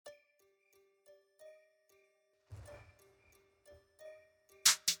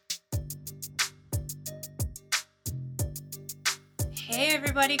Hey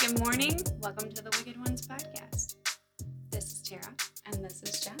everybody, good morning. Welcome to the Wicked Ones podcast. This is Tara. And this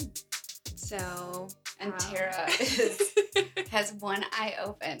is Jen. And Tara has one eye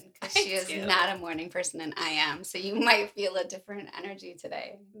open because she is do. not a morning person and I am. So you might feel a different energy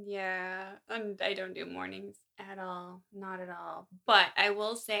today. Yeah, and I don't do mornings at all. Not at all. But I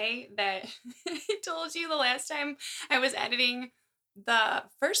will say that I told you the last time I was editing the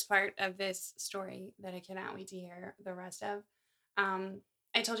first part of this story that I cannot wait to hear the rest of.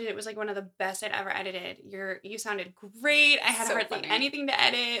 I told you it was like one of the best I'd ever edited. You sounded great. I had So hardly funny. anything to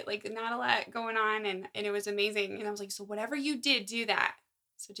edit, like not a lot going on, and it was amazing. And I was like, so whatever you did, do that.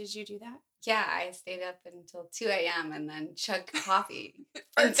 So did you do that? Yeah, I stayed up until 2 a.m. and then chugged coffee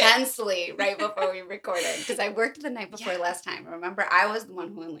Perfect. intensely right before we recorded because I worked the night before last time. Remember, I was the one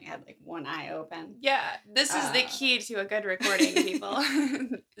who only had like one eye open. Yeah, this is the key to a good recording, people.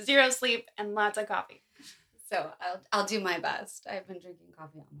 0 sleep and lots of coffee. So I'll do my best. I've been drinking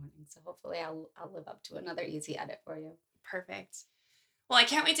coffee all morning, so hopefully I'll live up to another easy edit for you. Perfect. Well, I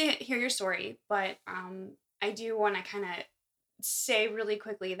can't wait to hear your story, but I do want to kind of say really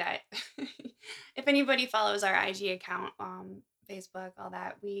quickly that if anybody follows our IG account, Facebook, all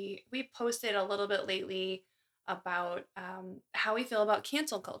that, we posted a little bit lately about how we feel about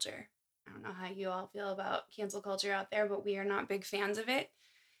cancel culture. I don't know how you all feel about cancel culture out there, but we are not big fans of it.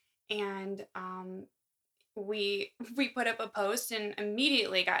 And we put up a post and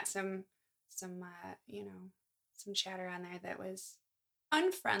immediately got some chatter on there that was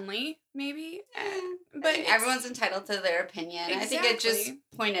unfriendly, maybe. But everyone's entitled to their opinion. Exactly. I think it just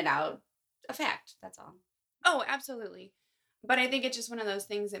pointed out a fact. That's all. Oh, absolutely. But I think it's just one of those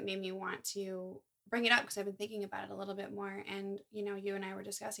things that made me want to bring it up because I've been thinking about it a little bit more. And, you and I were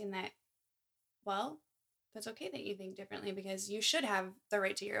discussing that, well, that's okay that you think differently because you should have the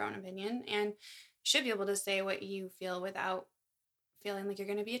right to your own opinion and you should be able to say what you feel without feeling like you're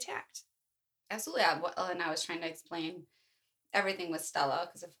going to be attacked. Absolutely. And I was trying to explain everything with Stella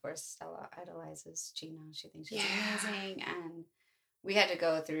because, of course, Stella idolizes Gina. She thinks she's amazing. And we had to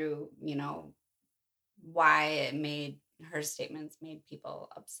go through, why her statements made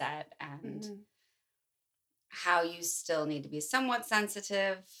people upset and how you still need to be somewhat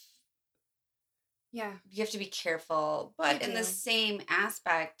sensitive. Yeah. You have to be careful. But in the same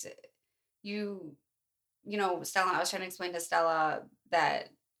aspect, Stella, I was trying to explain to Stella that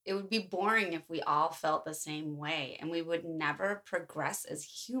it would be boring if we all felt the same way and we would never progress as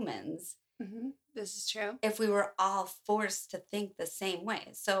humans. Mm-hmm. This is true. If we were all forced to think the same way.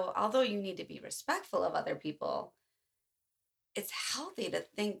 So although you need to be respectful of other people, it's healthy to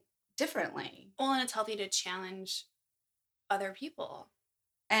think differently. Well, and it's healthy to challenge other people.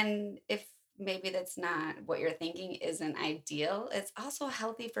 And if maybe that's not what you're thinking isn't ideal, it's also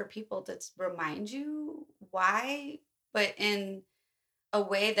healthy for people to remind you why, but in a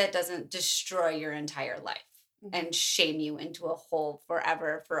way that doesn't destroy your entire life and shame you into a hole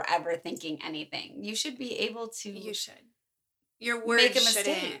forever thinking anything. You should be able to. You should. Your words make a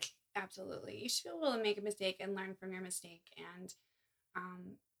mistake. Absolutely. You should be able to make a mistake and learn from your mistake and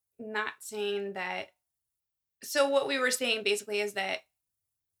not saying that. So what we were saying basically is that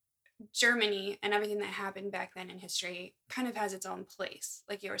Germany and everything that happened back then in history kind of has its own place.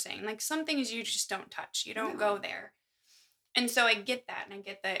 Like you were saying, like some things you just don't touch. You don't go there. And so I get that. And I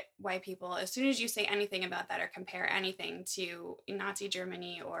get that why people, as soon as you say anything about that or compare anything to Nazi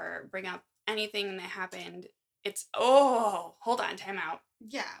Germany or bring up anything that happened, it's, hold on, time out.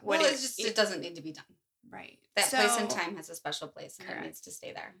 Yeah. Well, it doesn't need to be done. Right. That place and time has a special place and correct. It needs to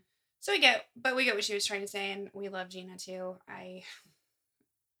stay there. So we get what she was trying to say. And we love Gina too.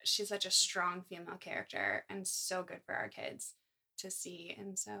 She's such a strong female character and so good for our kids to see.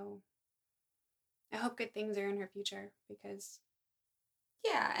 And so I hope good things are in her future because.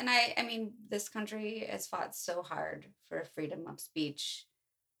 Yeah. And I mean, this country has fought so hard for freedom of speech.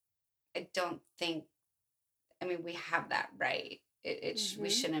 I don't think, we have that right. We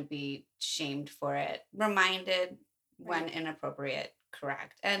shouldn't be shamed for it. Reminded when inappropriate,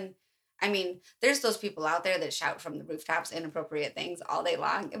 correct. And there's those people out there that shout from the rooftops inappropriate things all day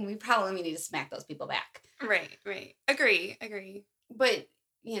long, and we probably need to smack those people back. Right. Agree. But,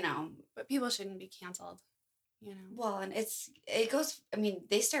 But people shouldn't be canceled, Well, and it goes,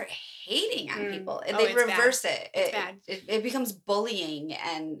 they start hating on people, and Oh, they reverse bad. it. It's bad. It becomes bullying,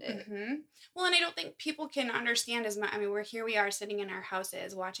 and... Well, and I don't think people can understand as much. We are sitting in our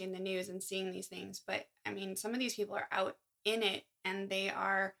houses watching the news and seeing these things, but, some of these people are out in it, and they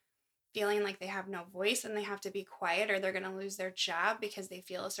are feeling like they have no voice and they have to be quiet or they're going to lose their job because they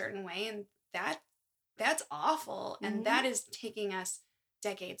feel a certain way. And that's awful. And that is taking us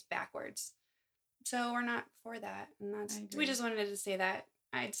decades backwards. So we're not for that. And I we agree. just wanted to say that,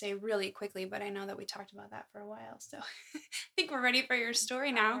 I'd say really quickly, but I know that we talked about that for a while. So I think we're ready for your story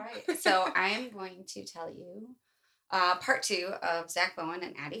All now. right. So I'm going to tell you part two of Zack Bowen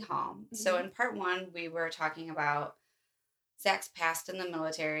and Addie Hall. So Hmm. in part one, we were talking about Zach's past in the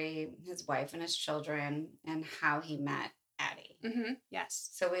military, his wife and his children, and how he met Addie. Yes.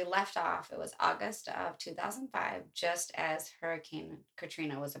 So we left off, it was August of 2005, just as Hurricane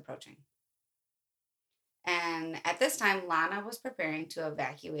Katrina was approaching. And at this time, Lana was preparing to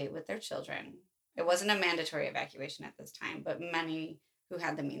evacuate with their children. It wasn't a mandatory evacuation at this time, but many who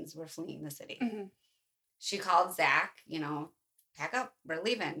had the means were fleeing the city. Hmm. She called Zach, pack up, we're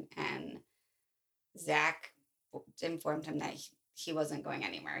leaving. And Zach informed him that he wasn't going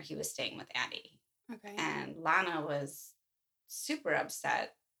anywhere. He was staying with Addie. Okay. And Lana was super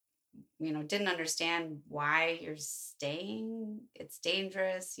upset, didn't understand why you're staying. It's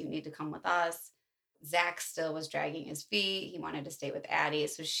dangerous. You need to come with us. Zach still was dragging his feet. He wanted to stay with Addie.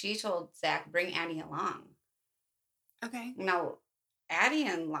 So she told Zach, bring Addie along. Okay. Now, Addie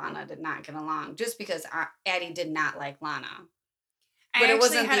and Lana did not get along just because Addie did not like Lana. But I it actually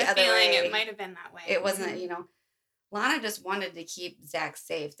wasn't had the a other feeling it way. might have been that way. It wasn't, Lana just wanted to keep Zach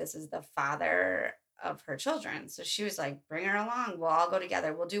safe. This is the father of her children. So she was like, bring her along. We'll all go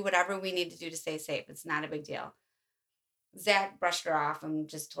together. We'll do whatever we need to do to stay safe. It's not a big deal. Zach brushed her off and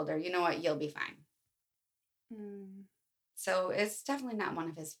just told her, you know what, you'll be fine. Mm. So it's definitely not one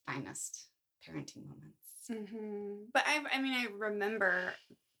of his finest parenting moments. But I remember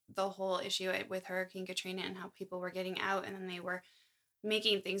the whole issue with Hurricane Katrina and how people were getting out, and then they were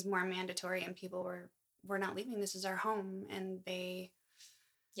making things more mandatory, and people were not leaving. This is our home, and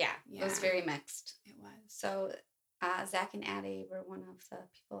Yeah, it was very mixed. It was. So Zach and Addie were one of the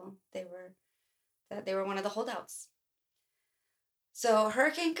people. They were one of the holdouts. So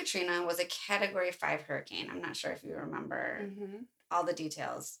Hurricane Katrina was a Category 5 hurricane. I'm not sure if you remember all the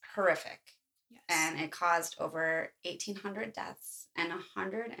details. Horrific. Yes. And it caused over 1,800 deaths and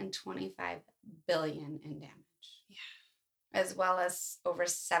 125 billion in damage. Yeah. As well as over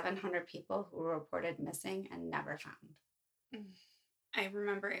 700 people who were reported missing and never found. I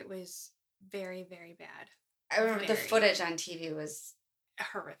remember it was very, very bad. I remember the footage on TV was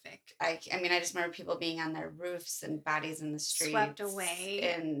horrific. I just remember people being on their roofs and bodies in the streets. Swept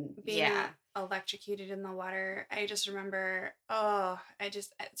away. And being electrocuted in the water. I just remember,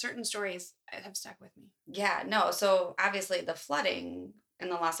 certain stories have stuck with me. Yeah, no. So obviously the flooding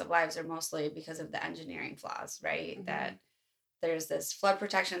and the loss of lives are mostly because of the engineering flaws, right? That there's this flood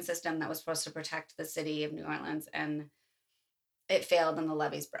protection system that was supposed to protect the city of New Orleans, and it failed and the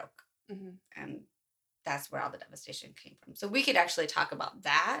levees broke. And that's where all the devastation came from. So we could actually talk about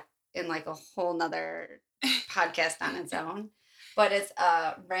that in like a whole nother podcast on its own. But it's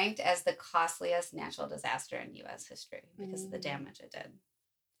ranked as the costliest natural disaster in U.S. history because of the damage it did.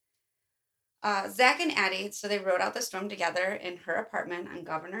 Zach and Addie, so they rode out the storm together in her apartment on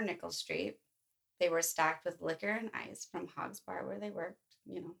Governor Nichols Street. They were stocked with liquor and ice from Hogg's Bar where they worked,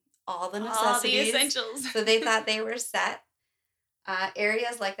 all the necessities. All the essentials. So they thought they were set.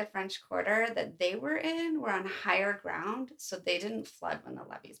 Areas like the French Quarter that they were in were on higher ground, so they didn't flood when the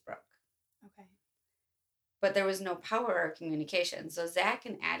levees broke. Okay. But there was no power or communication. So Zach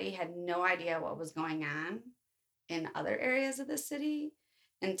and Addie had no idea what was going on in other areas of the city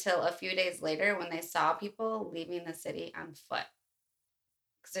until a few days later when they saw people leaving the city on foot.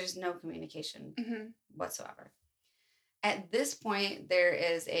 Because there's no communication whatsoever. At this point, there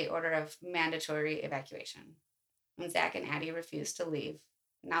is a order of mandatory evacuation. When Zach and Addie refused to leave,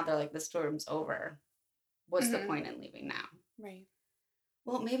 now they're like, the storm's over. What's the point in leaving now? Right.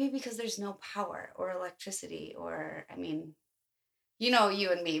 Well, maybe because there's no power or electricity you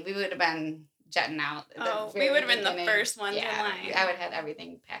and me, we would have been jetting out. We would have been the first ones in line. I would have had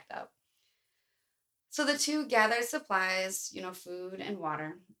everything packed up. So the two gathered supplies, food and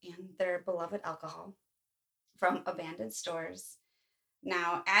water and their beloved alcohol from abandoned stores.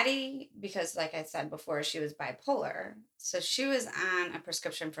 Now, Addie, because like I said before, she was bipolar, so she was on a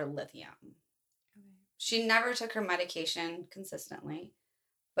prescription for lithium. Okay. She never took her medication consistently,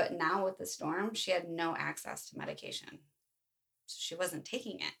 but now with the storm, she had no access to medication. So she wasn't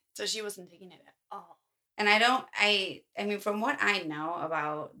taking it. So she wasn't taking it at all. And from what I know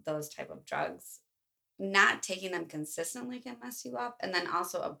about those type of drugs, not taking them consistently can mess you up, and then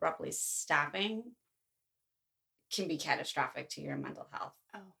also abruptly stopping can be catastrophic to your mental health.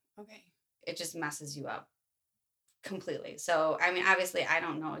 Oh, okay. It just messes you up completely. So, obviously, I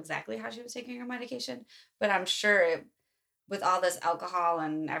don't know exactly how she was taking her medication, but I'm sure with all this alcohol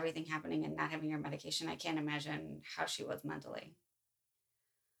and everything happening and not having her medication, I can't imagine how she was mentally.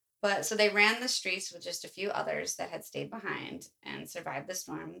 But so they ran the streets with just a few others that had stayed behind and survived the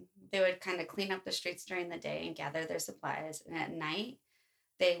storm. They would kind of clean up the streets during the day and gather their supplies. And at night,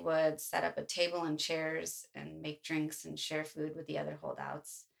 they would set up a table and chairs and make drinks and share food with the other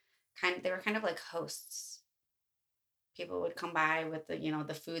holdouts. They were kind of like hosts. People would come by with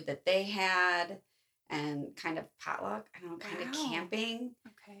the food that they had and kind of potluck, I don't know, kind of Wow. camping.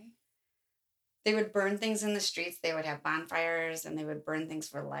 Okay. They would burn things in the streets. They would have bonfires and they would burn things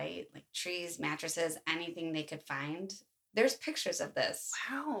for light, like trees, mattresses, anything they could find. There's pictures of this.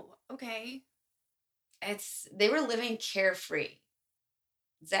 Wow. Okay. They were living carefree.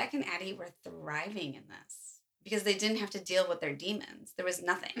 Zach and Addie were thriving in this because they didn't have to deal with their demons. There was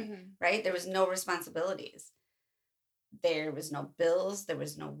nothing, Hmm. right? There was no responsibilities. There was no bills. There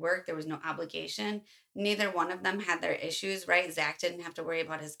was no work. There was no obligation. Neither one of them had their issues, right? Zach didn't have to worry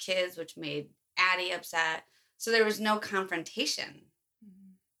about his kids, which made Addie upset. So there was no confrontation.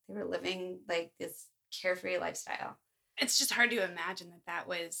 Hmm. They were living like this carefree lifestyle. It's just hard to imagine that that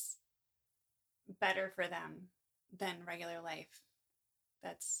was better for them than regular life.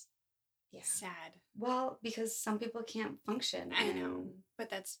 That's Yeah. sad. Well, because some people can't function I know, in but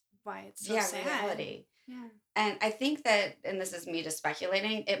that's why it's so sad. reality. Yeah. And I think that, and this is me just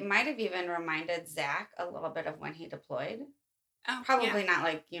speculating, it might have even reminded Zach a little bit of when he deployed. Oh, yeah. Probably not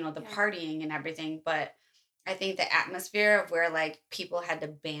like, the Yeah. partying and everything, but I think the atmosphere of where like people had to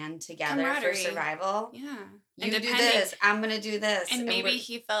band together for Camaraderie. survival. Yeah. You do this, I'm going to do this. And maybe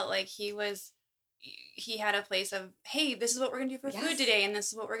he felt like he had a place of, hey, this is what we're going to do for food Yes. today, and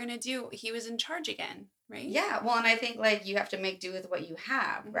this is what we're going to do. He was in charge again, right? Yeah. Well, and I think like you have to make do with what you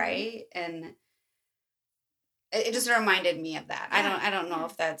have, Mhm. right? And it just reminded me of that. Yeah. I don't know Yeah.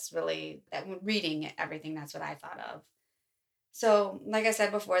 if that's really reading everything. That's what I thought of. So, like I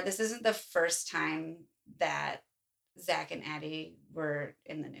said before, this isn't the first time that Zach and Addie were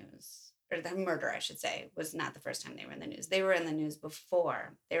in the news, or the murder, I should say, was not the first time they were in the news. They were in the news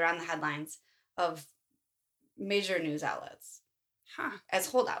before. They were on the headlines of major news outlets Huh. as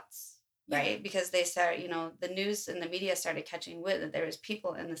holdouts, Yeah. right? Because they started, the news and the media started catching wind that there was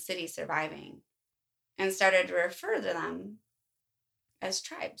people in the city surviving and started to refer to them as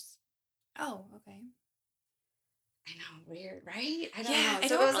tribes. Oh, okay. I know, weird, right? I don't Yeah, know. I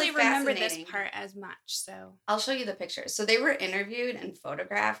So it don't was really like remember this fascinating. part as much, so. I'll show you the pictures. So they were interviewed and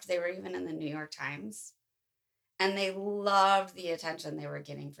photographed. They were even in the New York Times. And they loved the attention they were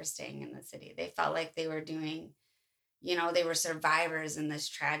getting for staying in the city. They felt like they were doing, they were survivors in this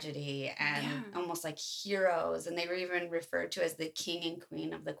tragedy and Yeah. almost like heroes. And they were even referred to as the king and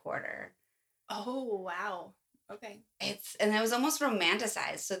queen of the quarter. Oh, wow. Okay. And it was almost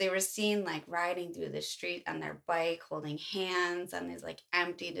romanticized. So they were seen like riding through the street on their bike, holding hands on these like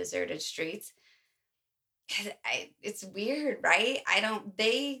empty, deserted streets. It's weird, right?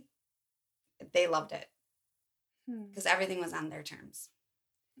 They loved it Hmm. because everything was on their terms.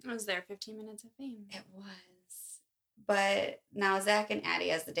 Was there 15 minutes of fame? It was. But now Zach and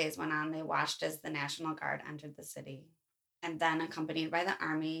Addie, as the days went on, they watched as the National Guard entered the city. And then accompanied by the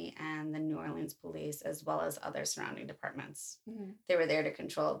Army and the New Orleans police, as well as other surrounding departments. Mm-hmm. They were there to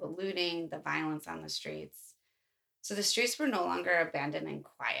control the looting, the violence on the streets. So the streets were no longer abandoned and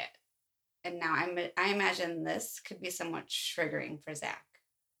quiet. And now I imagine this could be somewhat triggering for Zach.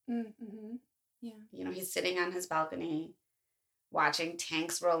 Mm-hmm. Yeah. He's sitting on his balcony, watching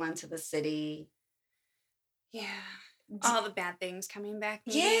tanks roll into the city. Yeah. All the bad things coming back,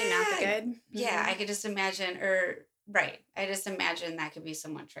 maybe, Yeah. not the good. Mm-hmm. Yeah, I could just imagine, right. I just imagine that could be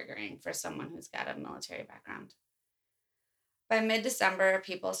somewhat triggering for someone who's got a military background. By mid-December,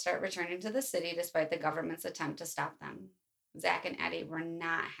 people start returning to the city despite the government's attempt to stop them. Zach and Addie were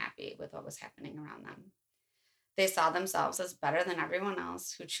not happy with what was happening around them. They saw themselves as better than everyone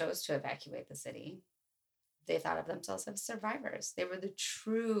else who chose to evacuate the city. They thought of themselves as survivors. They were the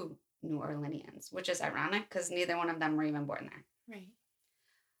true New Orleanians, which is ironic because neither one of them were even born there. Right.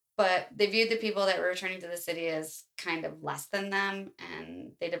 But they viewed the people that were returning to the city as kind of less than them,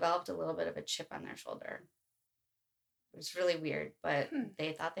 and they developed a little bit of a chip on their shoulder. It was really weird, but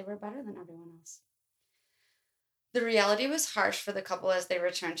they thought they were better than everyone else. The reality was harsh for the couple as they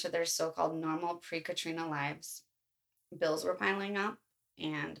returned to their so-called normal pre-Katrina lives. Bills were piling up,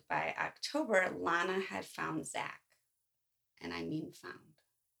 and by October, Lana had found Zach. And I mean found.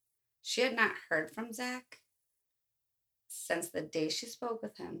 She had not heard from Zach since the day she spoke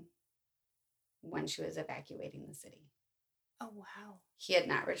with him when she was evacuating the city. Oh, wow. He had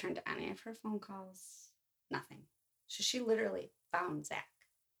not returned to any of her phone calls, nothing. So she literally found Zach.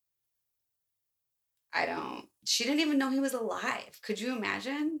 She didn't even know he was alive. Could you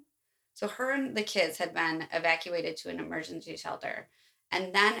imagine? So her and the kids had been evacuated to an emergency shelter.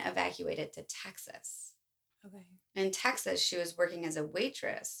 and then evacuated to Texas. Okay. In Texas, she was working as a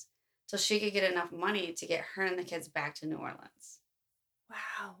waitress till she could get enough money to get her and the kids back to New Orleans.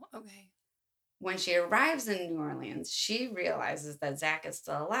 Wow. Okay. When she arrives in New Orleans, she realizes that Zack is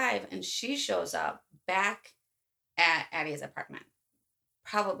still alive and she shows up back at Addie's apartment.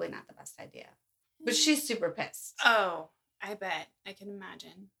 Probably not the best idea, but she's super pissed. Oh, I bet. I can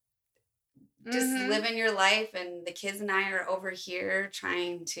imagine. Just living your life, and the kids and I are over here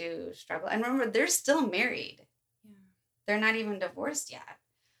trying to struggle. And remember, they're still married. Yeah. They're not even divorced yet.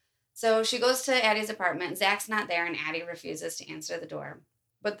 So she goes to Addie's apartment. Zach's not there, and Addie refuses to answer the door.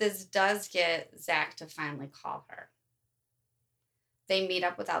 But this does get Zach to finally call her. They meet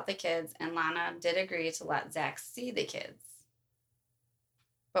up without the kids, and Lana did agree to let Zach see the kids.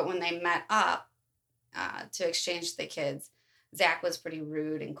 But when they met up to exchange the kids, Zach was pretty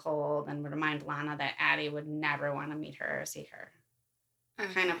rude and cold and would remind Lana that Addie would never want to meet her or see her.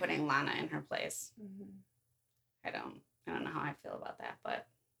 Okay. Kind of putting Lana in her place. Mm-hmm. I don't know how I feel about that, but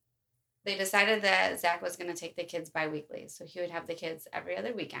they decided that Zach was going to take the kids bi-weekly. So he would have the kids every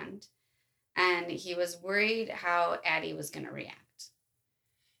other weekend. And he was worried how Addie was going to react.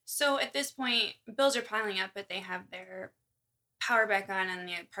 So at this point, bills are piling up, but they have their power back on in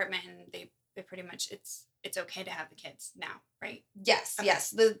the apartment, and they pretty much, it's okay to have the kids now, right? Yes, okay. Yes.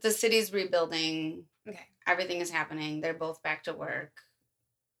 The city's rebuilding. Okay. Everything is happening. They're both back to work.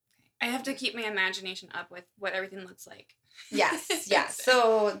 Okay. I have to keep my imagination up with what everything looks like. Yes, yes.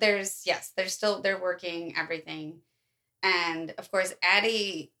 So they're working everything. And of course,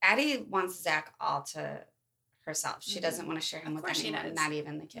 Addie wants Zach all to herself. She doesn't want to share him with anyone, not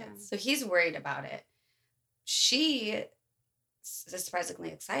even the kids. Yeah. So he's worried about it. She is surprisingly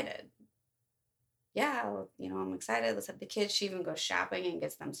excited. Yeah, I'm excited. Let's have the kids. She even goes shopping and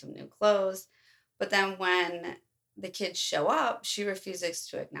gets them some new clothes. But then when the kids show up, she refuses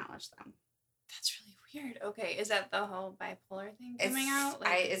to acknowledge them. That's really weird. Okay, is that the whole bipolar thing coming out?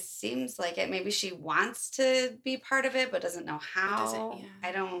 It seems like it. Maybe she wants to be part of it, but doesn't know how.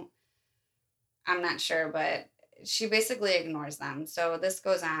 I'm not sure, but she basically ignores them. So this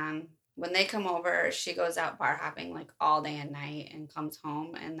goes on. When they come over, she goes out bar hopping like all day and night and comes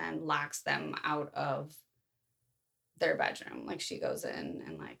home and then locks them out of their bedroom. Like she goes in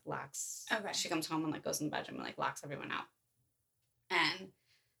and like locks. Okay. She comes home and like goes in the bedroom and like locks everyone out. And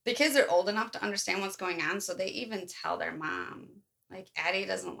the kids are old enough to understand what's going on, so they even tell their mom, like, Addie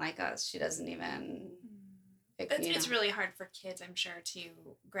doesn't like us. She doesn't even. It's really hard for kids, I'm sure, to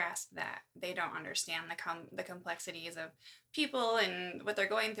grasp that. They don't understand the complexities of people and what they're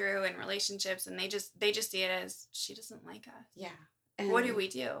going through and relationships, and they just see it as, she doesn't like us. Yeah. And what do we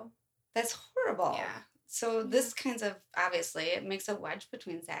do? That's horrible. Yeah. So this kinds of, obviously, it makes a wedge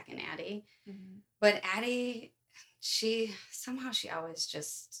between Zach and Addie. Mm-hmm. But Addie, she always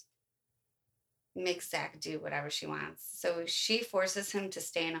just makes Zach do whatever she wants. So she forces him to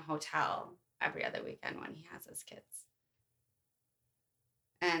stay in a hotel every other weekend when he has his kids.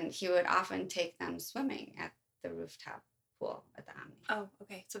 And he would often take them swimming at the rooftop pool at the Omni. Oh,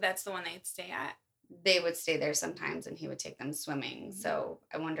 okay. So that's the one they'd stay at? They would stay there sometimes, and he would take them swimming. Mm-hmm. So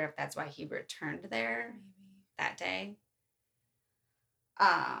I wonder if that's why he returned there that day.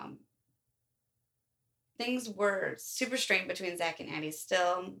 Things were super strained between Zach and Addie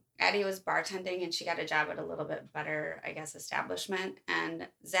still. Addie was bartending, and she got a job at a little bit better, I guess, establishment. And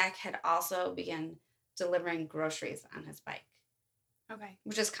Zach had also begun delivering groceries on his bike. Okay.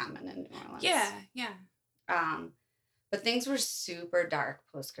 Which is common in New Orleans. Yeah. But things were super dark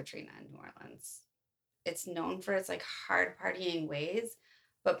post-Katrina in New Orleans. It's known for its, like, hard partying ways,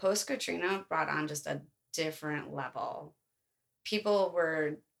 but post-Katrina brought on just a different level. People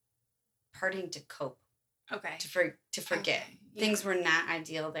were partying to cope. Okay. To forget. Okay. Yeah. Things were not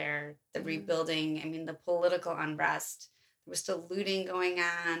ideal there. The rebuilding, I mean, the political unrest. There was still looting going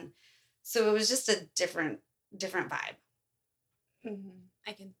on. So it was just a different vibe.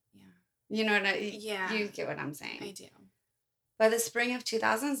 Mm-hmm. You know what you get what I'm saying. I do. By the spring of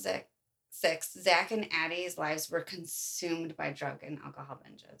 2006, Zach and Addie's lives were consumed by drug and alcohol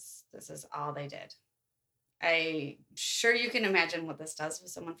binges. This is all they did. I'm sure you can imagine what this does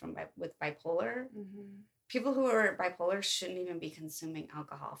with someone with bipolar. Mm-hmm. People who are bipolar shouldn't even be consuming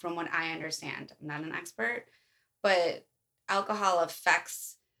alcohol, from what I understand. I'm not an expert, but alcohol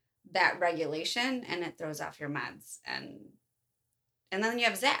affects that regulation, and it throws off your meds. And then you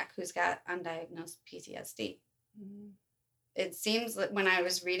have Zach, who's got undiagnosed PTSD. Mm-hmm. It seems like, when I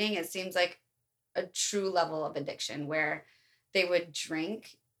was reading, it seems like a true level of addiction where they would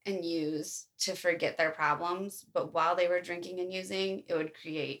drink and use to forget their problems, but while they were drinking and using, it would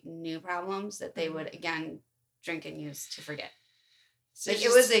create new problems that they would again drink and use to forget. So Like, it's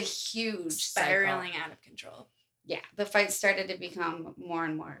it was just a huge cycle. spiraling out of control. Yeah, the fight started to become more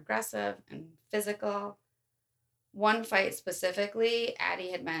and more aggressive and physical. One fight specifically,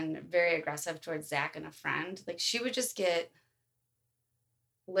 Addie had been very aggressive towards Zach and a friend. Like, she would just get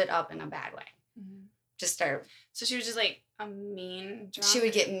lit up in a bad way. Mhm. Just start. So she was just like a mean drunk. She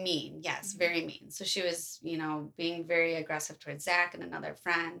would get mean. Yes, Mhm. very mean. So she was, being very aggressive towards Zach and another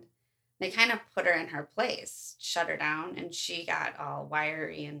friend. They kind of put her in her place, shut her down, and she got all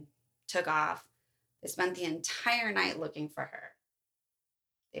wiry and took off. They spent the entire night looking for her.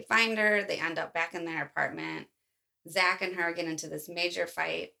 They find her. They end up back in their apartment. Zach and her get into this major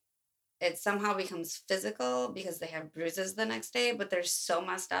fight. It somehow becomes physical because they have bruises the next day, but they're so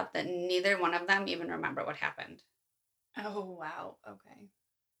messed up that neither one of them even remember what happened. Oh, wow. Okay.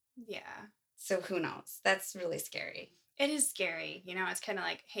 Yeah. So who knows? That's really scary. It is scary. It's kind of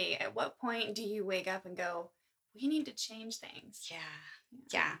like, hey, at what point do you wake up and go, we need to change things?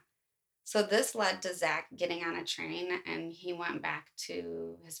 Yeah. So this led to Zach getting on a train and he went back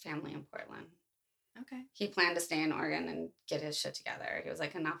to his family in Portland. Okay. He planned to stay in Oregon and get his shit together. He was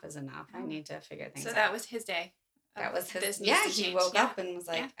like, enough is enough. I need to figure things out. So that was his day. That was his. This needs Yeah, to he change. woke Yeah. up and was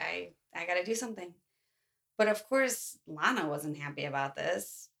like, I got to do something. But of course, Lana wasn't happy about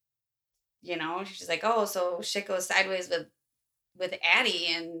this. She's like, oh, so shit goes sideways with Addie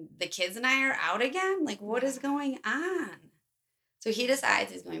and the kids and I are out again? Like, what is going on? So he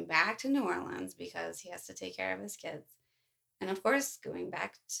decides he's going back to New Orleans because he has to take care of his kids. And of course, going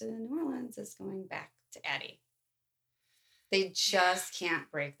back to New Orleans is going back to Addie. They just can't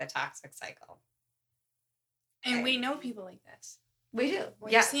break the toxic cycle. And we know people like this. We do.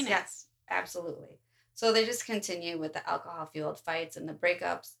 We've seen it. Yes, absolutely. So they just continue with the alcohol-fueled fights and the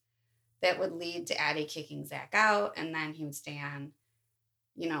breakups that would lead to Addie kicking Zach out. And then he would stay on,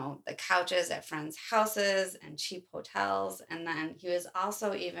 the couches at friends' houses and cheap hotels. And then he was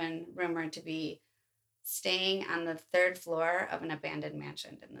also even rumored to be staying on the third floor of an abandoned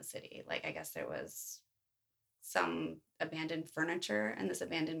mansion in the city. Like, I guess there was some abandoned furniture in this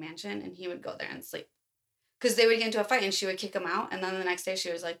abandoned mansion, and he would go there and sleep. Because they would get into a fight and she would kick him out. And then the next day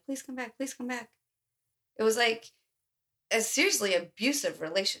she was like, please come back, please come back. It was like a seriously abusive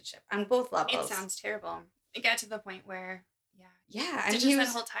relationship on both levels. It sounds terrible. It got to the point where, yeah, and just that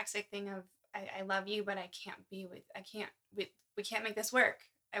whole toxic thing of I love you, but I can't we can't make this work.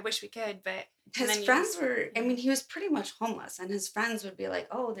 I wish we could, but his friends were. I mean, he was pretty much homeless, and his friends would be like,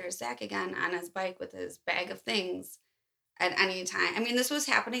 "Oh, there's Zach again on his bike with his bag of things." At any time, I mean, this was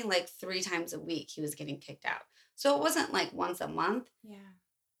happening like 3 times a week. He was getting kicked out, so it wasn't like once a month. Yeah,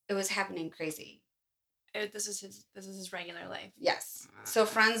 it was happening crazy. This is his regular life. Yes. So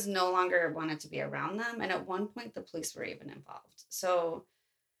friends no longer wanted to be around them. And at one point, the police were even involved. So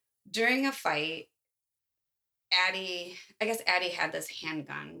during a fight, I guess Addie had this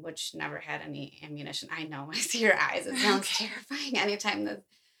handgun, which never had any ammunition. I know, I see your eyes. It sounds terrifying anytime that.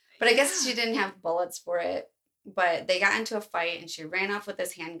 But I guess she didn't have bullets for it. But they got into a fight and she ran off with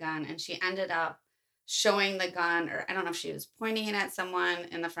this handgun and she ended up showing the gun, or I don't know if she was pointing it at someone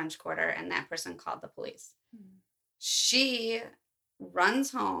in the French Quarter, and that person called the police. She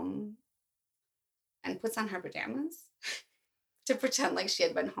runs home and puts on her pajamas to pretend like she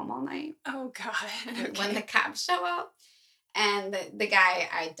had been home all night. Oh, God. Okay. When the cops show up, and the guy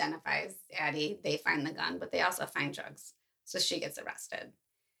identifies Addie, they find the gun, but they also find drugs. So she gets arrested.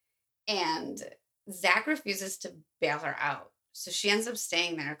 And Zach refuses to bail her out. So she ends up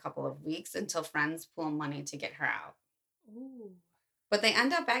staying there a couple of weeks until friends pool money to get her out. Ooh. But they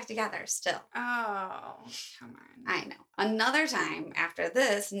end up back together still. Oh, come on. I know. Another time after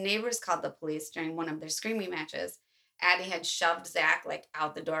this, neighbors called the police during one of their screaming matches. Addie had shoved Zach like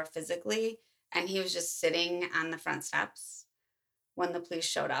out the door physically, and he was just sitting on the front steps when the police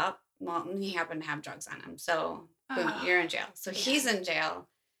showed up. Well, he happened to have drugs on him. So boom, you're in jail. So he's in jail.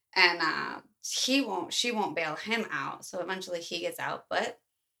 And she won't bail him out. So eventually he gets out, but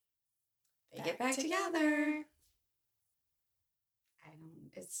they get back together.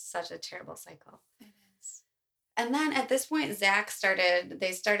 It's such a terrible cycle. It is. And then at this point,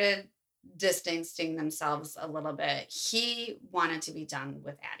 they started distancing themselves a little bit. He wanted to be done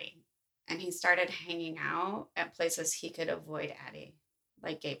with Addie. And he started hanging out at places he could avoid Addie,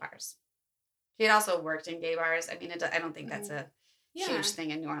 like gay bars. He had also worked in gay bars. I mean, I don't think that's a huge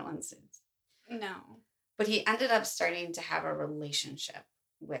thing in New Orleans. No. But he ended up starting to have a relationship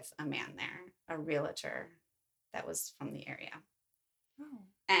with a man there, a realtor that was from the area. Oh.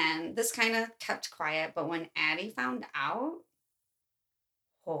 And this kind of kept quiet. But when Addie found out,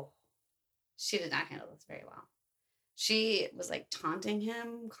 she did not handle this very well. She was like taunting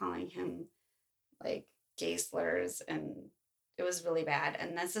him, calling him like gay slurs and It was really bad.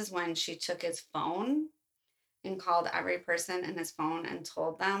 And this is when she took his phone and called every person in his phone and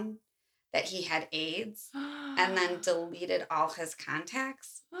told them that he had AIDS and then deleted all his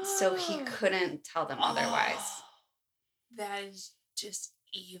contacts so he Oh. couldn't tell them otherwise. That is just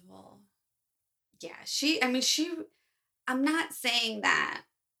evil. Yeah, I'm not saying that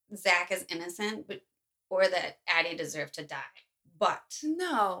Zach is innocent, but or that Addie deserved to die. But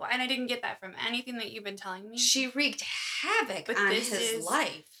No, and I didn't get that from anything that you've been telling me. she wreaked havoc But on this his is,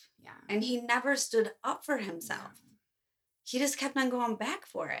 life. yeah. And he never stood up for No. himself. He just kept on going back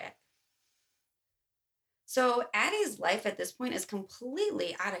for it. So Addie's life at this point is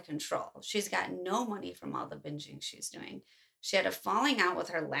completely out of control. She's got no money from all the binging she's doing. She had a falling out with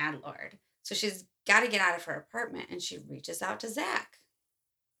her landlord. So she's got to get out of her apartment and she reaches out to Zach.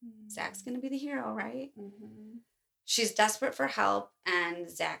 Zach's going to be the hero, right? Mm-hmm. She's desperate for help and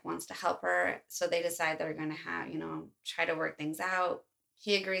Zach wants to help her. So they decide they're going to try to work things out.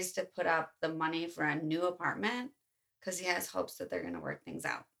 He agrees to put up the money for a new apartment because he has hopes that they're going to work things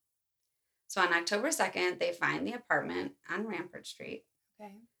out. So on October 2nd, they find the apartment on Rampart Street.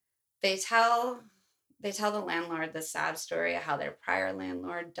 Okay. They tell the landlord the sob story of how their prior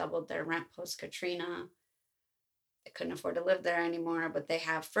landlord doubled their rent post Katrina. They couldn't afford to live there anymore, but they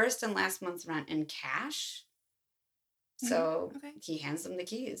have first and last month's rent in cash. So Okay. he hands them the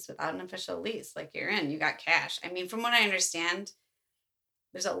keys without an official lease. Like, you're in, you got cash. I mean, from what I understand,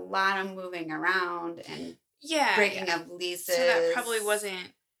 there's a lot of moving around and breaking of leases. So that probably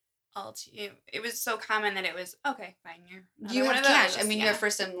wasn't all it was so common that it was, okay, fine, you have cash. I mean, yeah. you have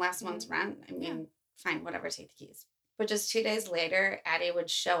first and last month's rent. I mean, fine, whatever, take the keys. But just 2 days later, Addie would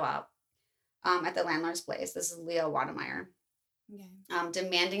show up at the landlord's place. This is Leo Wademeyer. Okay.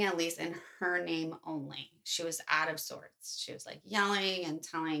 Demanding a lease in her name only. She was out of sorts. She was like yelling and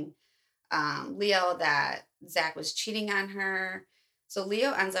telling Leo that Zach was cheating on her. So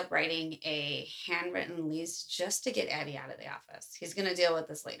Leo ends up writing a handwritten lease just to get Addie out of the office. He's going to deal with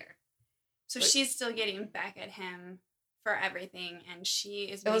this later. So she's still getting back at him for everything, and she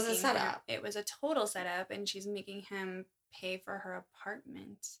is. It was a setup. It was a total setup, and she's making him pay for her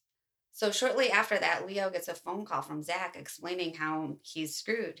apartment. So shortly after that, Leo gets a phone call from Zach explaining how he's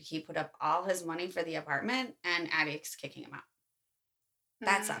screwed. He put up all his money for the apartment, and Addie's kicking him out.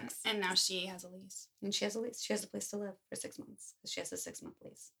 That sucks. And now she has a lease. And she has a lease. She has a place to live for 6 months because she has a 6-month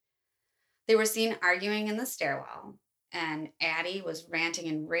lease. They were seen arguing in the stairwell, and Addie was ranting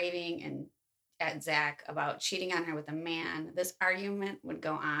and raving at Zach about cheating on her with a man. This argument would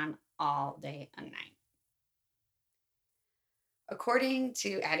go on all day and night. According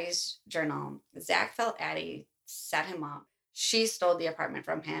to Addie's journal, Zach felt Addie set him up. She stole the apartment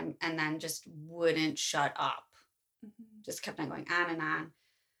from him and then just wouldn't shut up. Just kept on going on and on.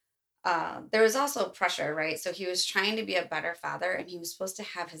 There was also pressure, right? So he was trying to be a better father and he was supposed to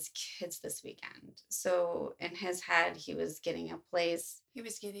have his kids this weekend. So in his head, he was getting a place. He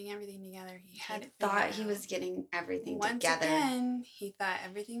was getting everything together. He thought he was getting everything together. Once again, he thought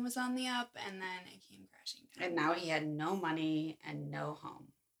everything was on the up and then it came crashing down. And now he had no money and no home.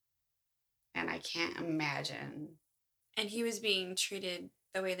 And I can't imagine. And he was being treated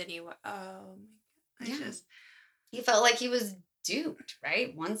the way that he was. Oh my God. He felt like he was duped,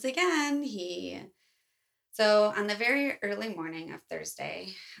 right? Once again, So on the very early morning of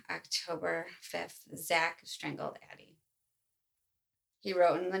Thursday, October 5th, Zach strangled Addie. He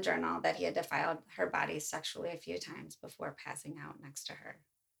wrote in the journal that he had defiled her body sexually a few times before passing out next to her.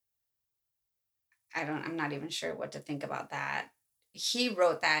 I'm not even sure what to think about that. He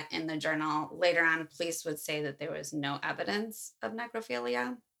wrote that in the journal. Later on, police would say that there was no evidence of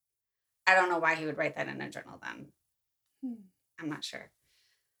necrophilia. I don't know why he would write that in a journal then. I'm not sure.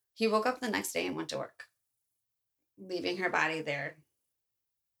 He woke up the next day and went to work, leaving her body there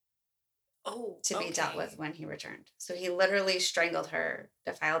to be dealt with when he returned. So he literally strangled her,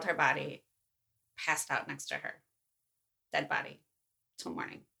 defiled her body, passed out next to her, dead body, till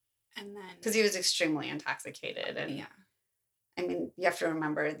morning. And then... Because he was extremely intoxicated. And I mean, you have to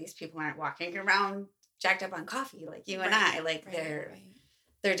remember, these people aren't walking around jacked up on coffee like you and I. Like,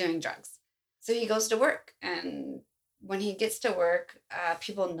 they're doing drugs. So he goes to work, and when he gets to work,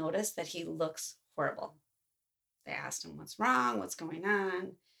 people notice that he looks horrible. They asked him what's wrong, what's going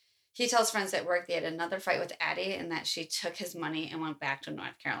on. He tells friends at work they had another fight with Addie and that she took his money and went back to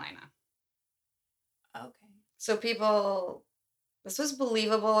North Carolina. Okay. So this was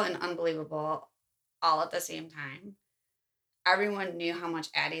believable and unbelievable all at the same time. Everyone knew how much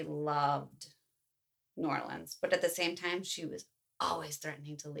Addie loved New Orleans, but at the same time, she was always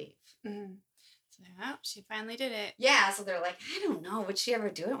threatening to leave. Mm-hmm. So she finally did it. Yeah, so they're like, I don't know. Would she ever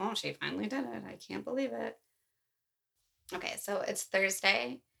do it? Well, she finally did it. I can't believe it. Okay, so it's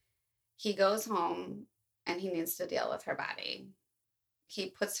Thursday. He goes home and he needs to deal with her body. He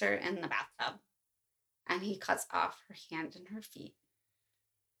puts her in the bathtub and he cuts off her hand and her feet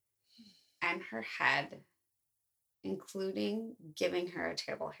and her head, including giving her a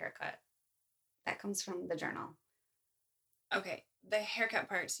terrible haircut. That comes from the journal. Okay, the haircut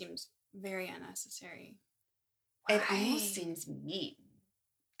part seems very unnecessary. It almost Why? seems mean.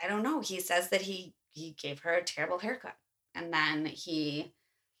 I don't know. He says that he gave her a terrible haircut. And then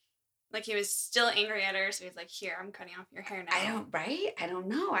Like he was still angry at her, so he's like, "Here, I'm cutting off your hair I now." don't right? I don't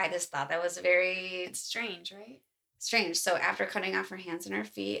know. I just thought that was very It's strange, right? strange. So after cutting off her hands and her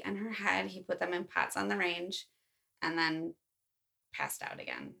feet and her head, he put them in pots on the range and then passed out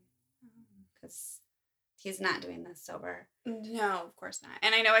again because he's not doing this sober. No, of course not.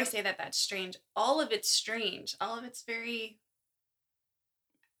 And I know I say that that's strange. All of it's strange. All of it's very.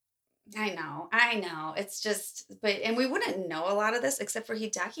 I know. It's just, but, and we wouldn't know a lot of this except for he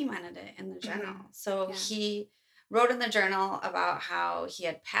documented it in the journal. Mhm. So Yeah, he wrote in the journal about how he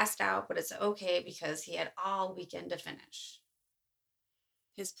had passed out, but it's okay because he had all weekend to finish.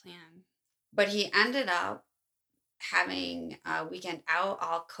 his plan. But he ended up having a weekend out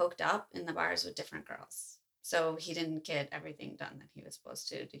all coked up in the bars with different girls. So he didn't get everything done that he was supposed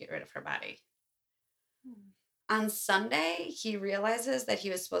to get rid of her body. Hmm. On Sunday, he realizes that he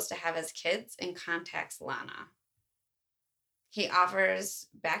was supposed to have his kids and contacts Lana. He offers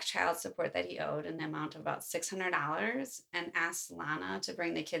back child support that he owed in the amount of about $600 and asks Lana to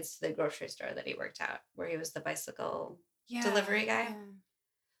bring the kids to the grocery store that he worked at, where he was the bicycle Yeah, delivery guy. yeah.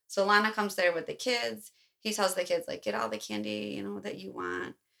 So Lana comes there with the kids. He tells the kids, like, get all the candy, that you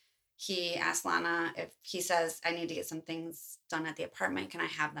want. He asks Lana if he says, I need to get some things done at the apartment. Can I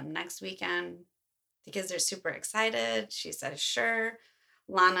have them next weekend? The kids are super excited. She says, sure.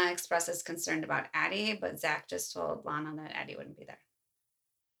 Lana expresses concern about Addie, but Zach just told Lana that Addie wouldn't be there.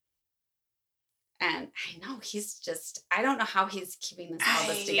 And I know he's just, I don't know how he's keeping all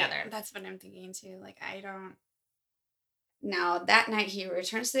this together. That's what I'm thinking too. Like I don't. Now, that night, he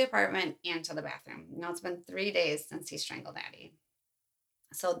returns to the apartment and to the bathroom. Now, it's been 3 days since he strangled Addie.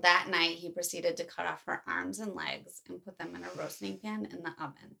 So that night, he proceeded to cut off her arms and legs and put them in a roasting pan in the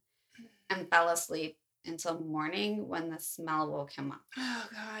oven and fell asleep until morning when the smell woke him up. Oh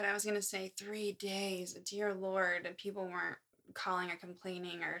God, I was gonna say 3 days. Dear Lord, and people weren't calling or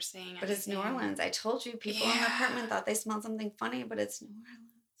complaining or saying But it's New anything. Orleans. I told you, people in the Yeah. apartment thought they smelled something funny, but it's New Orleans.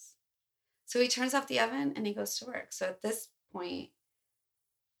 So he turns off the oven and he goes to work. So at this point,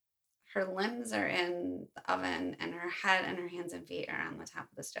 her limbs are in the oven and her head and her hands and feet are on the top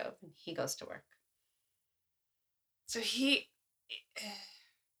of the stove. And he goes to work. So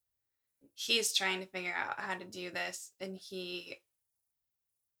he's trying to figure out how to do this, and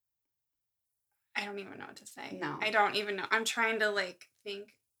I don't even know what to say. No, I don't even know. I'm trying to like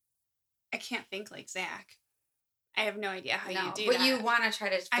think. I can't think like Zach. I have no idea how you no. do But you that. want to try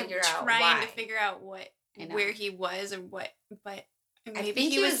to I'm figure out trying to why. figure out I where know. he was or what, but I maybe think he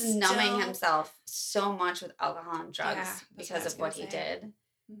he was was numbing still. himself so much with alcohol and Yeah, drugs that's what I because was of gonna what he say. did.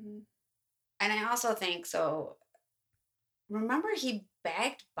 Hmm. And I also think so. Remember, he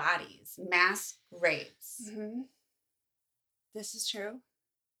bagged bodies, mass rapes. Hmm. This is true.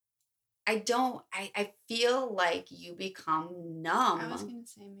 I feel like you become I was numb. gonna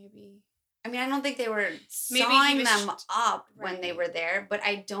say maybe I mean, I don't think they were he sawing was them up when they right. were there, but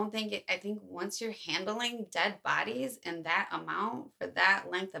I don't think I think once you're handling dead bodies in that amount for that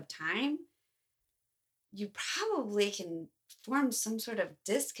length of time, you probably can form some sort of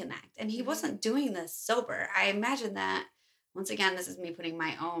disconnect. And he Hmm. wasn't doing this sober. I imagine that, once again, this is me putting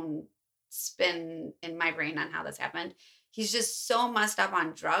my own spin in my brain on how this happened. He's just so messed up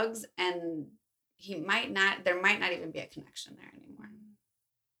on drugs and there might not even be a connection there anymore.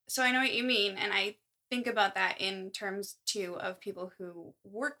 So I know what you mean, and I think about that in terms too of people who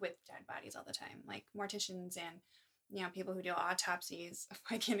work with dead bodies all the time, like morticians and people who do autopsies.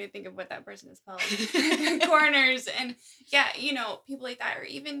 Why can't I think of what that person is called? Coroners and yeah, people like that, or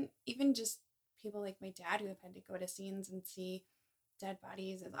even just people like my dad who have had to go to scenes and see dead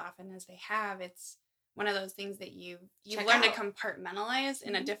bodies as often as they have. It's one of those things that you Check learn to out. compartmentalize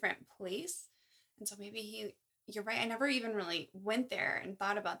in a Mhm. different place, and so maybe you're right. I never even really went there and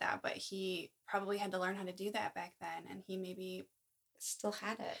thought about that, but he probably had to learn how to do that back then, and he maybe Still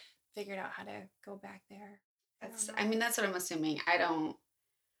had it. figured out how to go back there. I don't I know. mean, that's what I'm assuming. I don't.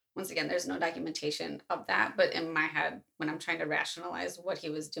 Once again, there's no documentation of that, but in my head, when I'm trying to rationalize what he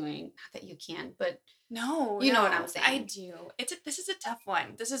was doing, not that you can, but No, you know what I'm no, I saying. do. This is a tough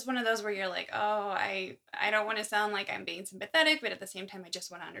one. This is one of those where you're like, oh, I don't want to sound like I'm being sympathetic, but at the same time, I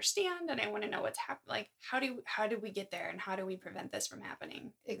just want to understand and I want to know what's happening. Like, how do we get there, and how do we prevent this from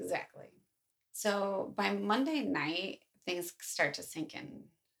happening? Exactly. So by Monday night, things start to sink in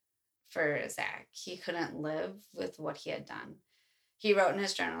for Zach. He couldn't live with what he had done. He wrote in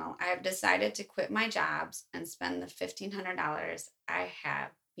his journal, I have decided to quit my jobs and spend the $1,500 I have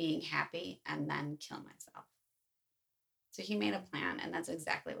being happy and then kill myself. So he made a plan, and that's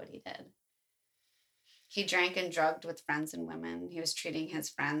exactly what he did. He drank and drugged with friends and women. He was treating his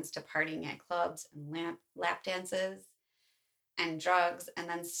friends to partying at clubs and lap dances and drugs. And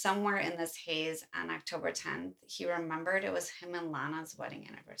then somewhere in this haze on October 10th, he remembered it was him and Lana's wedding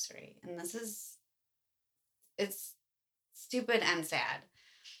anniversary. And it's stupid and sad.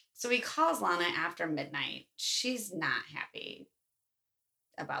 So he calls Lana after midnight. She's not happy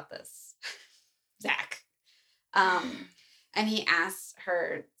about this, Zach. And he asks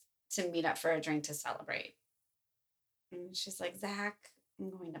her to meet up for a drink to celebrate. And she's like, Zach,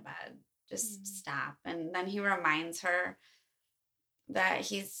 I'm going to bed. Just stop. And then he reminds her that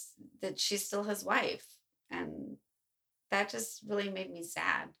she's still his wife. And that just really made me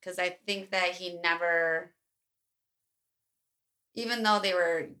sad, because I think that he never, even though they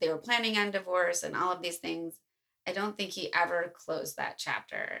were planning on divorce and all of these things, I don't think he ever closed that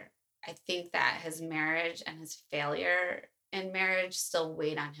chapter. I think that his marriage and his failure in marriage still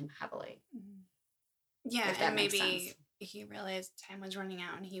weighed on him heavily. Yeah, If that and makes maybe sense. he realized time was running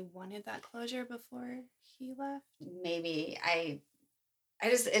out and he wanted that closure before he left. Maybe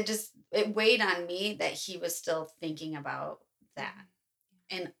it weighed on me that he was still thinking about that.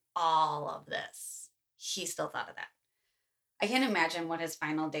 In all of this, he still thought of that. I can't imagine what his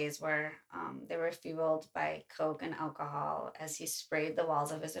final days were. They were fueled by coke and alcohol as he sprayed the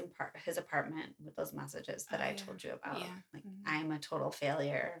walls of his apartment with those messages that I told you about. Yeah. Like, I'm a total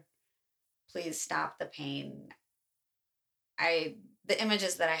failure. Please stop the pain. The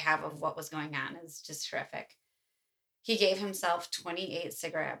images that I have of what was going on is just horrific. He gave himself 28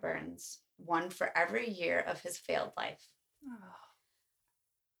 cigarette burns, one for every year of his failed life. Oh.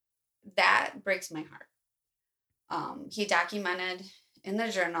 That breaks my heart. He documented in the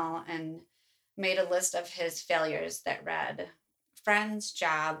journal and made a list of his failures that read friends,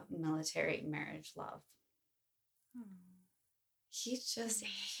 job, military, marriage, love. He just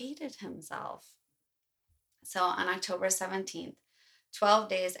hated himself. So on October 17th, 12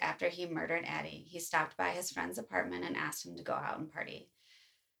 days after he murdered Addie, he stopped by his friend's apartment and asked him to go out and party.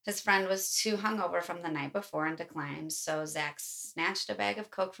 His friend was too hungover from the night before and declined, so Zach snatched a bag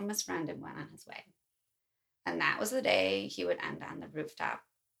of coke from his friend and went on his way. And that was the day he would end on the rooftop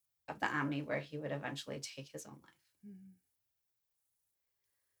of the Omni, where he would eventually take his own life.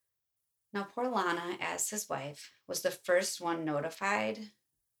 Now, poor Lana, as his wife, was the first one notified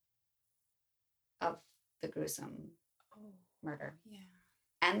of the gruesome murder. Yeah.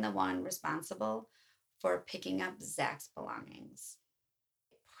 And the one responsible for picking up Zach's belongings.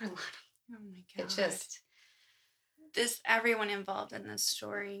 Poor Lana. Oh my God. Everyone involved in this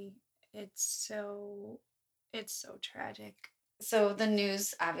story, it's so tragic. So the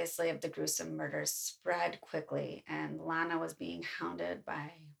news, obviously, of the gruesome murder spread quickly, and Lana was being hounded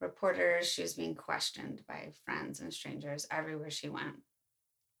by reporters. She was being questioned by friends and strangers everywhere she went.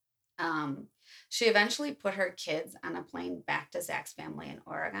 She eventually put her kids on a plane back to Zach's family in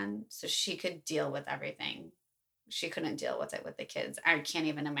Oregon so she could deal with everything. She couldn't deal with it with the kids. I can't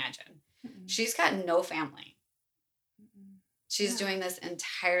even imagine. Mm-mm. She's got no family. Mm-mm. She's doing this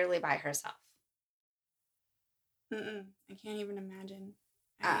entirely by herself. I can't even imagine.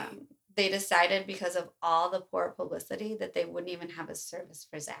 They decided, because of all the poor publicity, that they wouldn't even have a service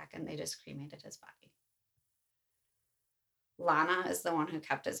for Zach, and they just cremated his body. Lana is the one who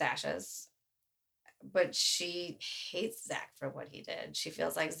kept his ashes, but she hates Zach for what he did. She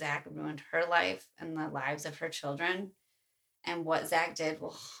feels like Zach ruined her life and the lives of her children, and what Zach did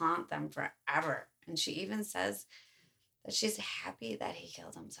will haunt them forever. And she even says that she's happy that he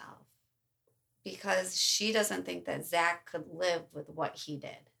killed himself, because she doesn't think that Zach could live with what he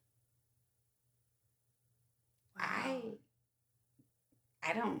did. Wow.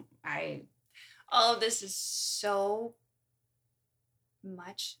 All of this is so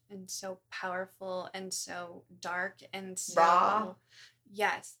much and so powerful and so dark and so raw.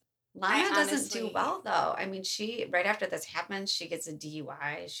 Yes. Lana doesn't do well, though. I mean, she, right after this happens, she gets a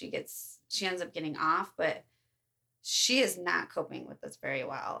DUI. She ends up getting off, but she is not coping with this very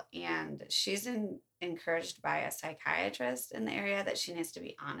well. And she's encouraged by a psychiatrist in the area that she needs to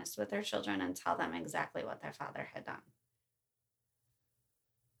be honest with her children and tell them exactly what their father had done.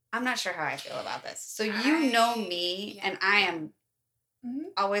 I'm not sure how I feel about this. So you know me, Yeah. and I am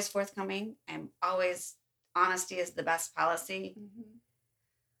Mhm. always forthcoming. I'm always honesty is the best policy. Mhm.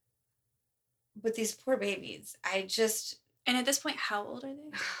 But these poor babies, I just And at this point, how old are they?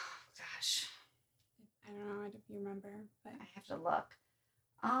 oh gosh, I don't know if you remember, but I have to look.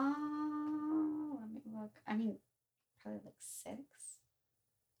 Let me look. I mean, probably like 6.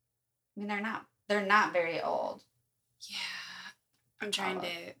 I mean, they're not very old. yeah, I'm trying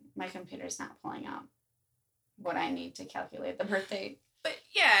to. My computer's not pulling up what I need to calculate the birth date. But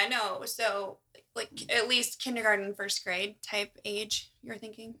yeah, no. So like at least kindergarten, first grade type age. You're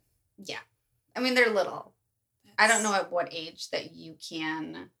thinking? Yeah. I mean, they're little. I don't know at what age that you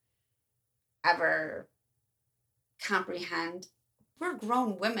can ever comprehend. We're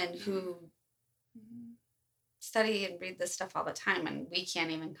grown women who study and read this stuff all the time, and we can't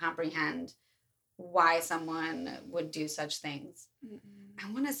even comprehend why someone would do such things.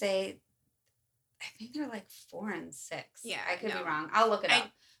 I want to say, I think they're like 4 and 6. Yeah, I could be no. wrong. I'll look it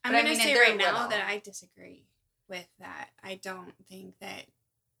up. I'm But going to say they're right now little. that I disagree with that. I don't think that.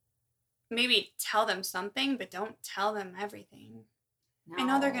 Maybe tell them something, but don't tell them everything. I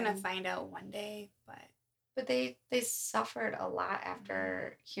know they're going to find out one day, but they suffered a lot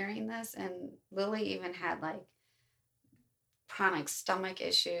after hearing this, and Lily even had like chronic stomach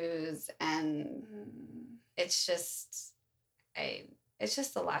issues, and it's just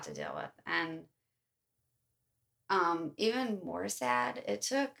a lot to deal with. And even more sad, it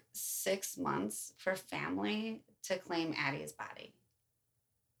took 6 months for family to claim Addie's body.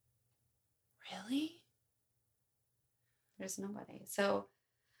 Really? There's nobody. So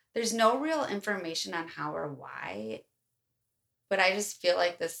there's no real information on how or why, but I just feel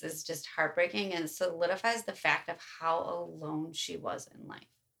like this is just heartbreaking and solidifies the fact of how alone she was in life.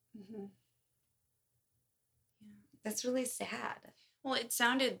 Mm-hmm. Yeah. That's really sad. Well, it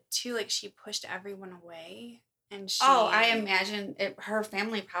sounded too like she pushed everyone away. And I imagine her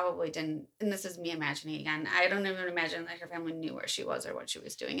family probably didn't, and this is me imagining again. I don't even imagine that her family knew where she was or what she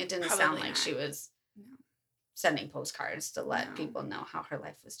was doing. It didn't sound like she was sending postcards to let people know how her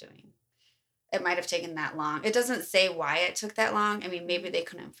life was doing. It might have taken that long. It doesn't say why it took that long. I mean, maybe they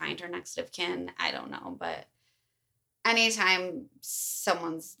couldn't find her next of kin. I don't know. But anytime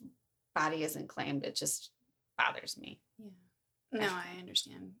someone's body isn't claimed, it just bothers me. Yeah. No, I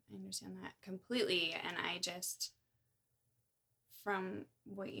understand. I understand that completely. And I just, from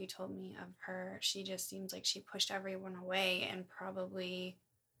what you told me of her, she just seems like she pushed everyone away and probably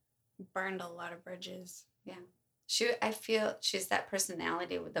burned a lot of bridges. Yeah. I feel she's that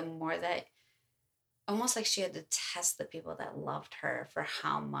personality with the more that, almost like she had to test the people that loved her for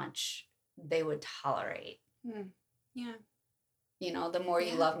how much they would tolerate. Yeah. You know, the more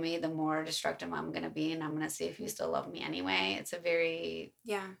you love me, the more destructive I'm going to be, and I'm going to see if you still love me anyway. It's a very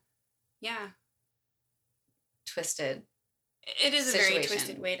twisted It is situation. A very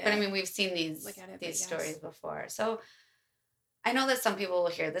twisted way to. But I mean, we've seen these stories before. So I know that some people will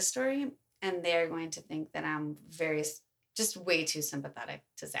hear this story and they're going to think that I'm just way too sympathetic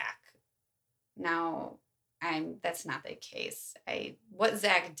to Zack. Now, that's not the case. What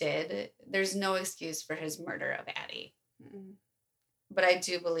Zack did, there's no excuse for his murder of Addie. Mm-mm. But I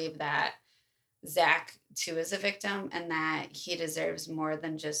do believe that Zack, too, is a victim and that he deserves more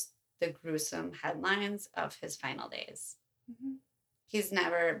than just the gruesome headlines of his final days. Mm-hmm. He's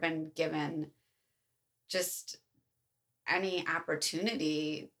never been given just any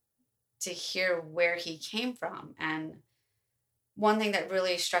opportunity to hear where he came from. And one thing that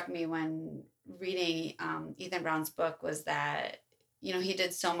really struck me when reading Ethan Brown's book was that, you know, he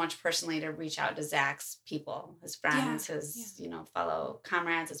did so much personally to reach out to Zack's people, his friends, his fellow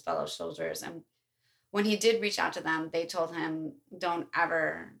comrades, his fellow soldiers. And when he did reach out to them, they told him, don't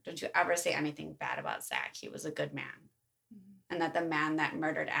you ever say anything bad about Zack. He was a good man. Mm-hmm. And that the man that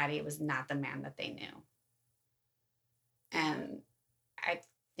murdered Addie was not the man that they knew. And I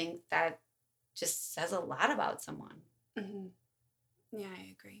think that just says a lot about someone. Mm-hmm. Yeah,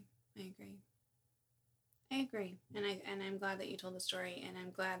 I agree. And I'm glad that you told the story, and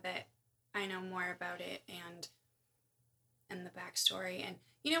I'm glad that I know more about it and the backstory. And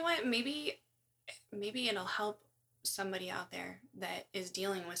you know what? Maybe it'll help somebody out there that is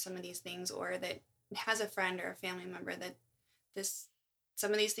dealing with some of these things, or that has a friend or a family member that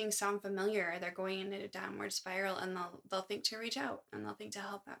some of these things sound familiar. They're going into a downward spiral, and they'll think to reach out and they'll think to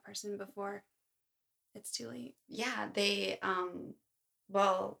help that person before it's too late. Yeah, they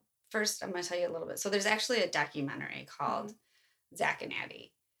well, first, I'm going to tell you a little bit. So there's actually a documentary Mhm. called Zack and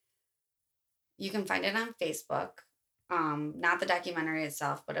Addie. You can find it on Facebook. Not the documentary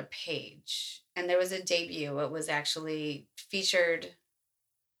itself, but a page. And there was a debut. It was actually featured,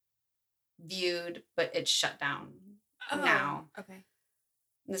 viewed, but it's shut down Oh, now. okay.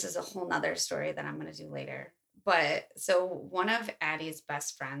 This is a whole nother story that I'm going to do later. But so one of Addie's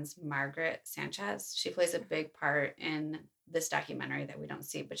best friends, Margaret Sanchez, she plays a big part in this documentary that we don't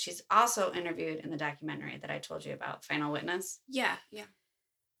see, but she's also interviewed in the documentary that I told you about, Final Witness. Yeah, yeah.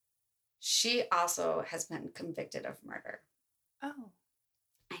 She also has been convicted of murder. Oh.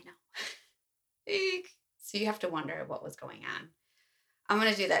 I know. Eek. So you have to wonder what was going on. I'm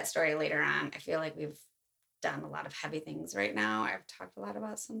going to do that story later on. I feel like we've done a lot of heavy things right now. I've talked a lot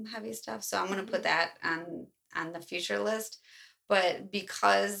about some heavy stuff. So I'm going to put Mhm. that on the future list. But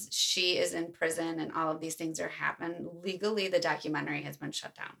because she is in prison and all of these things are happening, legally the documentary has been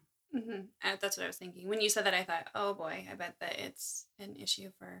shut down. Mhm. That's what I was thinking. When you said that, I thought, "Oh boy, I bet that it's an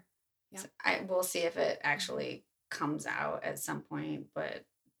issue for." Yeah. So I will see if it Mhm. actually comes out at some point, but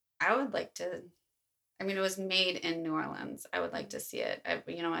I would like to. I mean, it was made in New Orleans. I would like Mhm. to see it.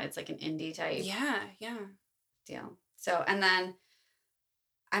 You know, it's like an indie type Yeah, yeah. deal. So, and then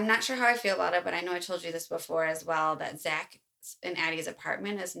I'm not sure how I feel about it, but I know I told you this before as well that Zach and Addie's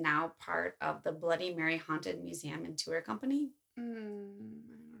apartment is now part of the Bloody Mary Haunted Museum and Tour Company. I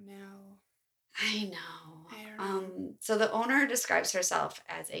don't know. I know. I don't know. So the owner describes herself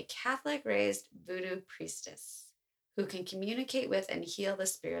as a Catholic raised voodoo priestess who can communicate with and heal the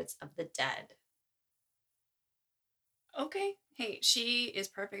spirits of the dead. Okay. Hey, she is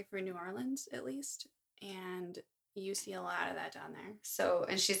perfect for New Orleans, at least, and you see a lot of that down there. So,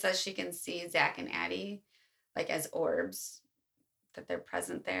 and she says she can see Zach and Addie like as orbs, that they're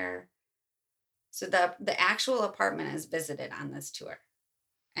present there. So the actual apartment is visited on this tour,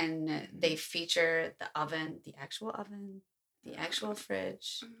 and they Mhm. feature the actual oven, the actual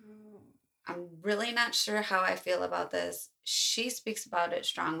fridge. Oh. I'm really not sure how I feel about this. She speaks about it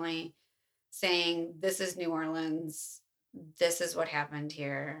strongly, saying this is New Orleans. This is what happened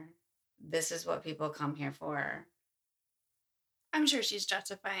here. This is what people come here for. I'm sure she's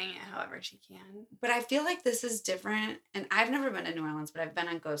justifying it however she can. But I feel like this is different. And I've never been to New Orleans, but I've been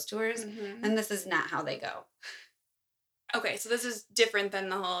on ghost tours, Hmm. and this is not how they go. Okay, so this is different than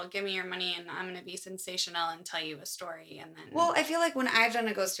the whole "give me your money and I'm gonna be sensational and tell you a story," and then. Well, I feel like when I've done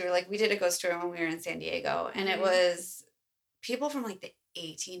a ghost tour, like we did a ghost tour when we were in San Diego, and it Hmm. was people from like the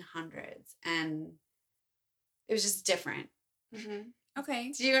 1800s, and it was just different. Hmm.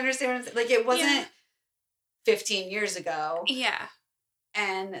 Okay. Do you understand what I'm saying? Like it Yeah. wasn't 15 years ago, Yeah.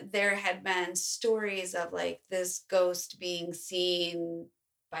 and there had been stories of like this ghost being seen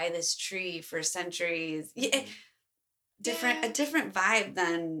by this tree for centuries. Yeah, Hmm. different a Yeah. different vibe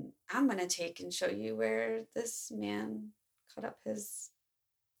than I'm gonna take and show you where this man cut up his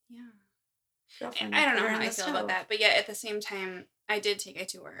Yeah. girlfriend I and don't put know her how in I the feel about stove. that, but yet at the same time, I did take a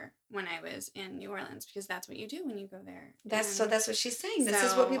tour when I was in New Orleans because that's what you do when you go there. And That's what she's saying. This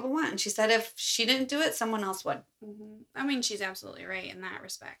is what so, people want. And she said if she didn't do it, someone else would. I mean, she's absolutely right in that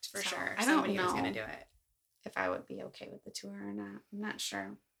respect, for So sure. I don't Somebody was going to know do it. if I would be okay with the tour or not. I'm not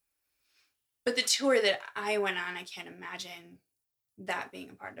sure. But the tour that I went on, I can't imagine that being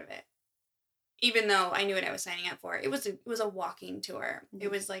a part of it. Even though I knew what I was signing up for, it was a walking tour. It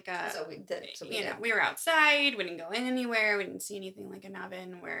Mhm. was like a, So we did. So we did. we were outside. We didn't go in anywhere. We didn't see anything like an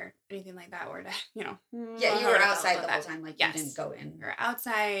oven where anything like that. Where to, Yeah, you how were would I felt outside about the whole that? time. Like you didn't Yes, go we in. were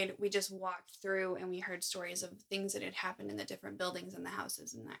outside. We just walked through, and we heard stories of things that had happened in the different buildings and the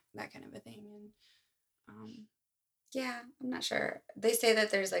houses and that kind of a thing. And Yeah, I'm not sure. They say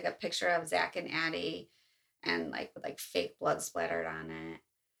that there's like a picture of Zach and Addie and like with like fake blood splattered on it.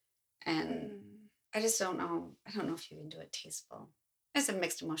 And mm, I just don't know. I don't know if you can do it tasteful. I have some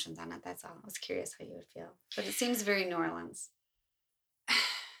mixed emotions on it. That's all. I was curious how you would feel. But it seems very New Orleans.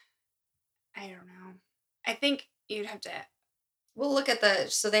 I don't know. I think you'd have to. We'll look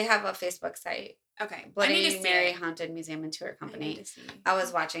at so they have a Facebook site, Okay, I need to Bloody see Mary it. Haunted Museum and Tour I need Company. to see. I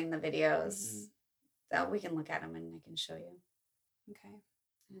was watching the videos. Hmm. So we can look at them and I can show you. Okay.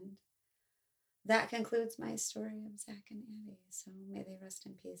 And that concludes my story of Zach and Addie. So may they rest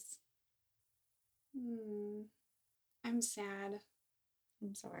in peace. Hmm. I'm sad.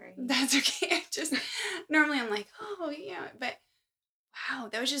 I'm sorry. That's okay. I just normally I'm like, oh yeah, but wow,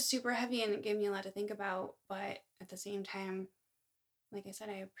 that was just super heavy and it gave me a lot to think about. But at the same time, like I said,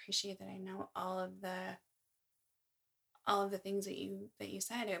 I appreciate that I know all of the things that you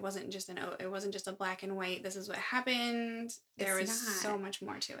said. It wasn't just a black and white. This is what happened. There It's was not. so much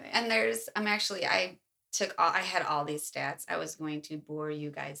more to it. And I'm actually, I had all these stats. I was going to bore you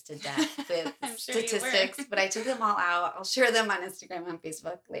guys to death with I'm sure you statistics, were. but I took them all out. I'll share them on Instagram and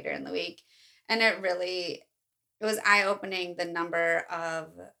Facebook later in the week. And it was eye-opening, the number of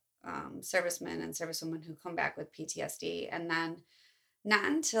servicemen and servicewomen who come back with PTSD. And then not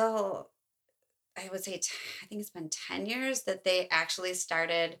until I would say, I think it's been 10 years that they actually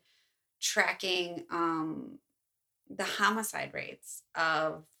started tracking the homicide rates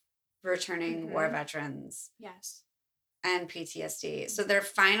of returning war Mhm. veterans Yes. and PTSD. So Mhm. they're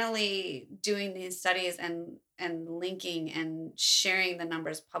finally doing these studies and linking and sharing the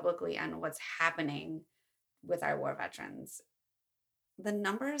numbers publicly on what's happening with our war veterans. The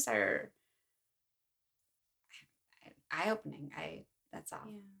numbers are eye-opening. That's all.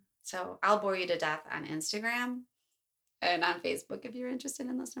 Yeah. So I'll bore you to death on Instagram and on Facebook if you're interested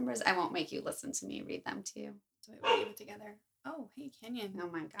in those numbers. I won't make you listen to me read them to you. So we'll leave it together. Oh, hey, Canyon. Oh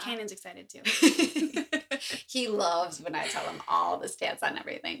my God. Canyon's excited too. He loves when I tell him all the stats on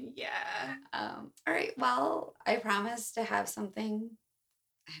everything. Yeah. All right. Well, I promise to have something,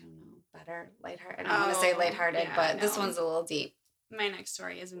 I don't know, better, lighthearted. I don't want to say Oh, lighthearted, yeah, but this no. one's a little deep. My next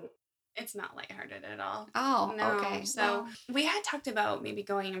story it's not lighthearted at all. Oh, No. okay. So Well, we had talked about maybe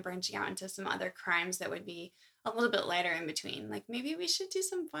going and branching out into some other crimes that would be a little bit lighter in between. Like maybe we should do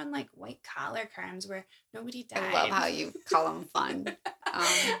some fun like white collar crimes where nobody I love died. how you call them fun.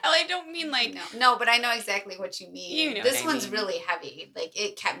 I don't mean like no, but I know exactly what you mean. you know This what I one's mean. really heavy. Like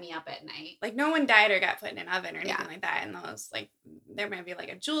it kept me up at night. Like no one died or got put in an oven or anything Yeah. like that. And those like there might be like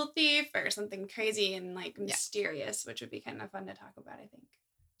a jewel thief or something crazy and like mysterious, which would be kind of fun to talk about, I think.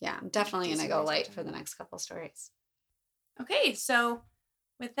 Yeah, I'm definitely Do going to some go research light on for the that. next couple stories. Okay, so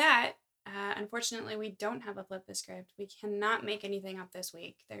with that, unfortunately, we don't have a flip the script. We cannot make anything up this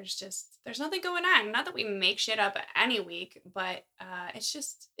week. There's nothing going on. Not that we make shit up any week, but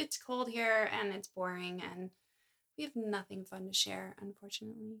it's cold here and it's boring and we have nothing fun to share,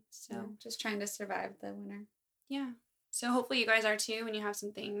 unfortunately. So Yeah, just trying to survive the winter. yeah. So hopefully you guys are too, and you have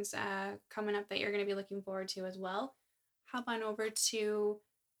some things coming up that you're going to be looking forward to as well. Hop on over to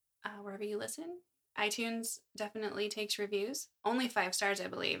wherever you listen. iTunes definitely takes reviews. Only 5 stars, I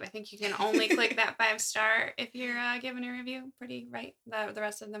believe. I think you can only click that 5 star if you're giving a review. Pretty right. The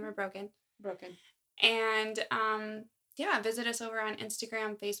rest of them are broken. And yeah, visit us over on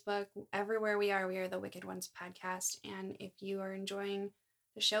Instagram, Facebook, everywhere we are. We are the Wicked Ones podcast. And if you are enjoying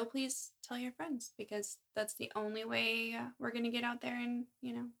the show, please tell your friends because that's the only way we're going to get out there and,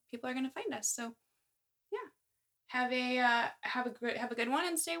 people are going to find us. So yeah, have a good one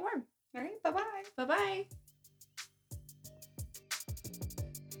and stay warm. All right. Bye-bye. Bye-bye.